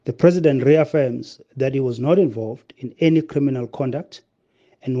The President reaffirms that he was not involved in any criminal conduct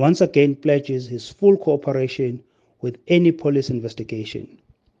and once again pledges his full cooperation with any police investigation.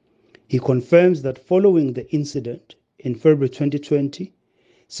 He confirms that following the incident in February 2020,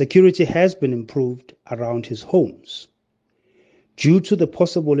 security has been improved around his homes. Due to the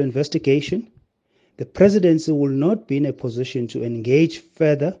possible investigation, the presidency will not be in a position to engage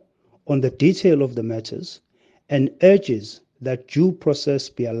further on the detail of the matters and urges that due process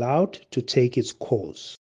be allowed to take its course.